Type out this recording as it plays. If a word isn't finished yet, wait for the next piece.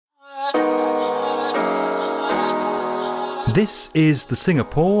This is the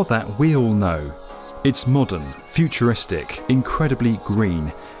Singapore that we all know. It's modern, futuristic, incredibly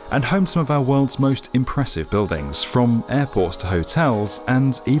green, and home to some of our world's most impressive buildings, from airports to hotels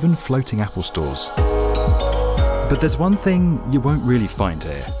and even floating Apple stores. But there's one thing you won't really find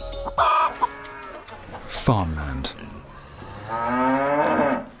here. Farmland.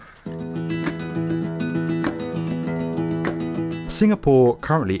 Singapore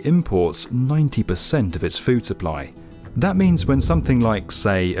currently imports 90% of its food supply. That means when something like,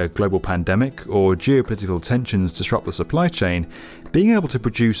 say, a global pandemic or geopolitical tensions disrupt the supply chain, being able to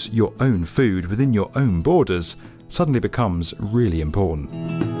produce your own food within your own borders suddenly becomes really important.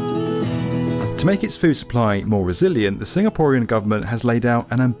 To make its food supply more resilient, the Singaporean government has laid out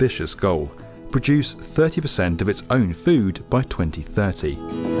an ambitious goal: produce 30% of its own food by 2030.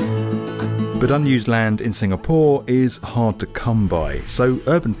 But unused land in Singapore is hard to come by, so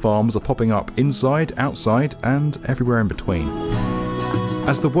urban farms are popping up inside, outside, and everywhere in between.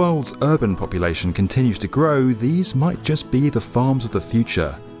 As the world's urban population continues to grow, these might just be the farms of the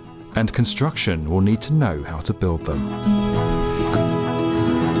future, and construction will need to know how to build them.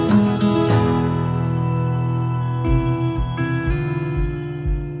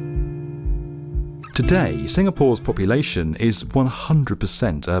 Today, Singapore's population is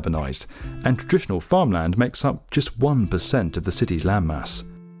 100% urbanised, and traditional farmland makes up just 1% of the city's landmass.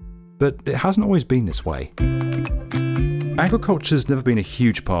 But it hasn't always been this way. Agriculture's never been a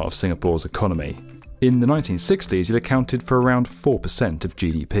huge part of Singapore's economy. In the 1960s, it accounted for around 4% of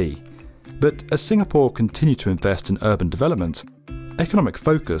GDP. But as Singapore continued to invest in urban development, economic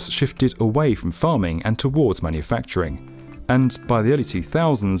focus shifted away from farming and towards manufacturing. And by the early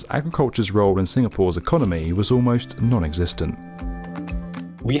 2000s, agriculture's role in Singapore's economy was almost non-existent.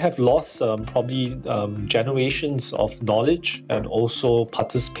 We have lost probably generations of knowledge and also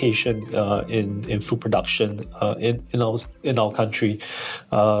participation in food production in our country.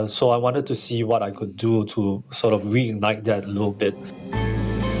 So I wanted to see what I could do to sort of reignite that a little bit.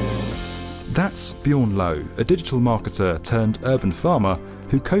 That's Bjorn, a digital marketer turned urban farmer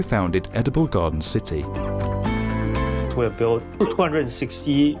who co-founded Edible Garden City. We have built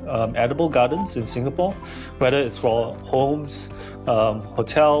 260 edible gardens in Singapore, whether it's for homes,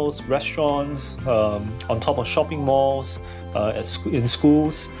 hotels, restaurants, on top of shopping malls, in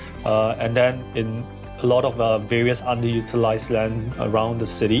schools, and then in a lot of various underutilized land around the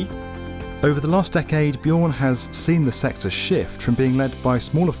city. Over the last decade, Bjorn has seen the sector shift from being led by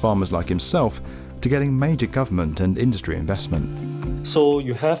smaller farmers like himself to getting major government and industry investment. So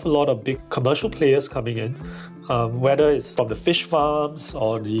you have a lot of big commercial players coming in, whether it's from the fish farms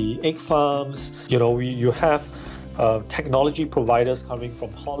or the egg farms. You have technology providers coming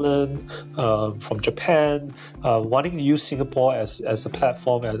from Holland, from Japan, wanting to use Singapore as a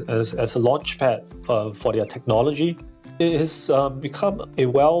platform, as a launch pad for their technology. It has become a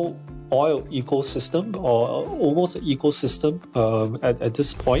well-oiled ecosystem, or almost an ecosystem at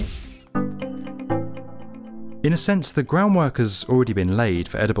this point. In a sense, the groundwork has already been laid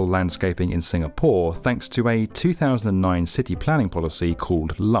for edible landscaping in Singapore thanks to a 2009 city planning policy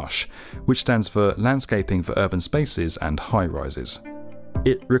called LUSH, which stands for Landscaping for Urban Spaces and High-Rises.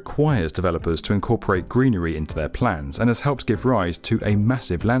 It requires developers to incorporate greenery into their plans and has helped give rise to a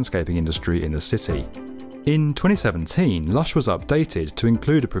massive landscaping industry in the city. In 2017, LUSH was updated to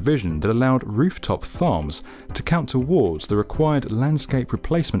include a provision that allowed rooftop farms to count towards the required landscape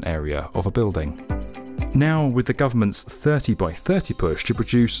replacement area of a building. Now, with the government's 30 by 30 push to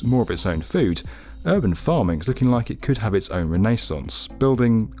produce more of its own food, urban farming is looking like it could have its own renaissance,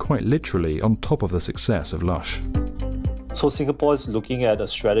 building quite literally on top of the success of LUSH. So Singapore is looking at a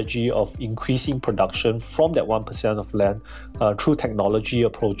strategy of increasing production from that 1% of land through technology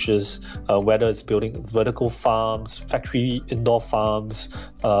approaches, whether it's building vertical farms, factory indoor farms,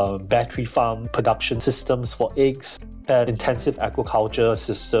 battery farm production systems for eggs, and intensive aquaculture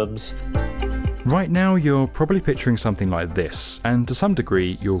systems. Right now, you're probably picturing something like this, and to some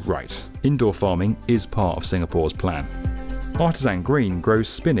degree, you're right. Indoor farming is part of Singapore's plan. Artisan Green grows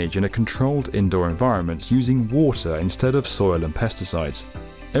spinach in a controlled indoor environment using water instead of soil and pesticides.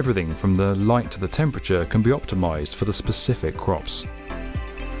 Everything from the light to the temperature can be optimised for the specific crops.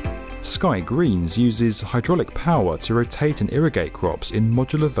 Sky Greens uses hydraulic power to rotate and irrigate crops in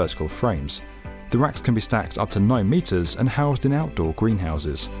modular vertical frames. The racks can be stacked up to 9 metres and housed in outdoor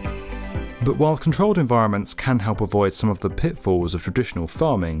greenhouses. But while controlled environments can help avoid some of the pitfalls of traditional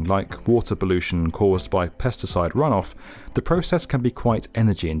farming, like water pollution caused by pesticide runoff, the process can be quite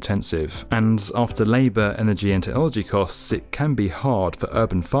energy intensive, and after labour, energy and technology costs, it can be hard for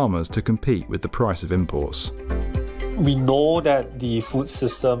urban farmers to compete with the price of imports. We know that the food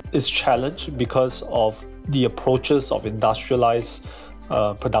system is challenged because of the approaches of industrialized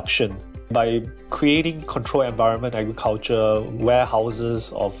production. By creating controlled environment agriculture,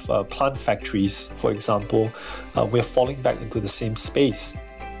 warehouses of plant factories, for example, we're falling back into the same space.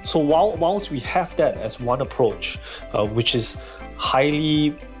 So whilst we have that as one approach, which is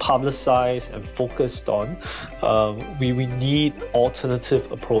highly publicized and focused on, we need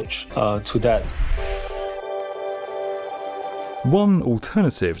alternative approach to that. One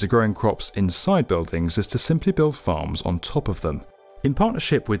alternative to growing crops inside buildings is to simply build farms on top of them. In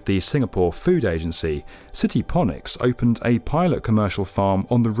partnership with the Singapore Food Agency, Citiponics opened a pilot commercial farm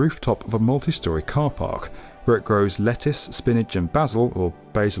on the rooftop of a multi-storey car park, where it grows lettuce, spinach and basil, or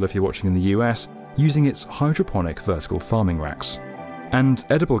basil if you're watching in the US, using its hydroponic vertical farming racks. And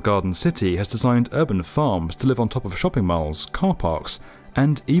Edible Garden City has designed urban farms to live on top of shopping malls, car parks,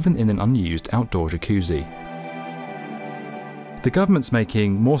 and even in an unused outdoor jacuzzi. The government's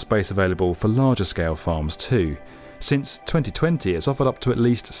making more space available for larger scale farms too. Since 2020, it's offered up to at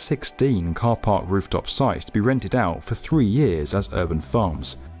least 16 car park rooftop sites to be rented out for 3 years as urban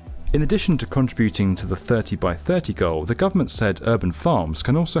farms. In addition to contributing to the 30 by 30 goal, the government said urban farms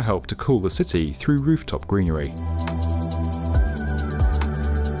can also help to cool the city through rooftop greenery.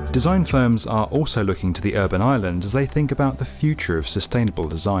 Design firms are also looking to the urban island as they think about the future of sustainable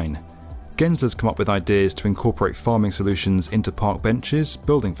design. Gensler's come up with ideas to incorporate farming solutions into park benches,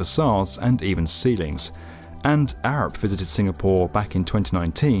 building facades and even ceilings. And Arup visited Singapore back in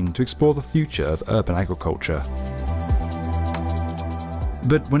 2019 to explore the future of urban agriculture.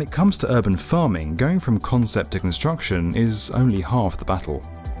 But when it comes to urban farming, going from concept to construction is only half the battle.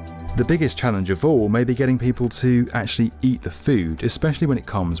 The biggest challenge of all may be getting people to actually eat the food, especially when it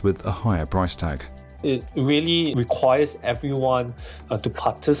comes with a higher price tag. It really requires everyone to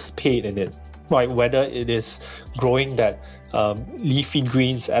participate in it, right? Whether it is growing that leafy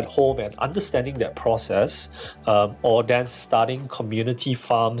greens at home and understanding that process, or then starting community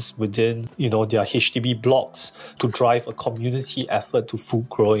farms within their HDB blocks to drive a community effort to food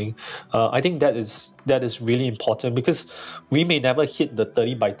growing. I think that is really important, because we may never hit the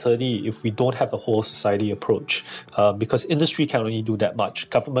 30 by 30 if we don't have a whole society approach, because industry can only do that much,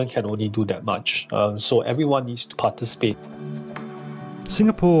 government can only do that much, so everyone needs to participate.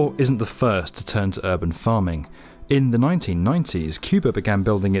 Singapore isn't the first to turn to urban farming. In the 1990s, Cuba began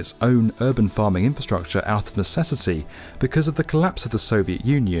building its own urban farming infrastructure out of necessity because of the collapse of the Soviet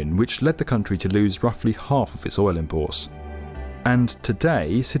Union, which led the country to lose roughly half of its oil imports. And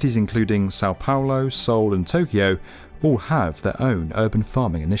today, cities including Sao Paulo, Seoul and Tokyo all have their own urban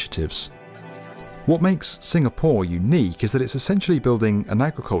farming initiatives. What makes Singapore unique is that it's essentially building an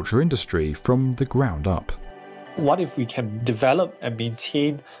agriculture industry from the ground up. What if we can develop and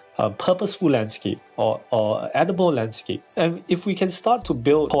maintain a purposeful landscape or edible landscape? And if we can start to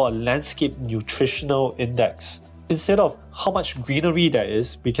build a landscape nutritional index, instead of how much greenery there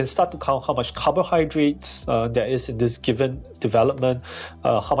is, we can start to count how much carbohydrates there is in this given development,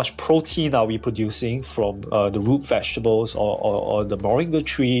 how much protein are we producing from the root vegetables or the moringa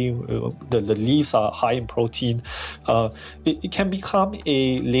tree, the leaves are high in protein. It can become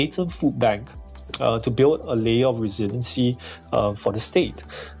a latent food bank to build a layer of resiliency for the state.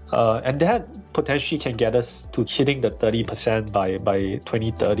 And that potentially can get us to hitting the 30% by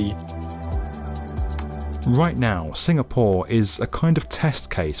 2030. Right now, Singapore is a kind of test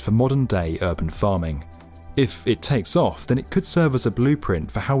case for modern-day urban farming. If it takes off, then it could serve as a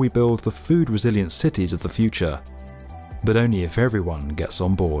blueprint for how we build the food-resilient cities of the future. But only if everyone gets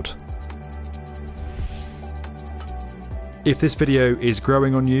on board. If this video is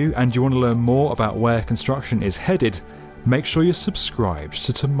growing on you and you want to learn more about where construction is headed, make sure you're subscribed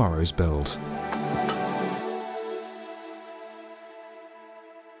to Tomorrow's Build.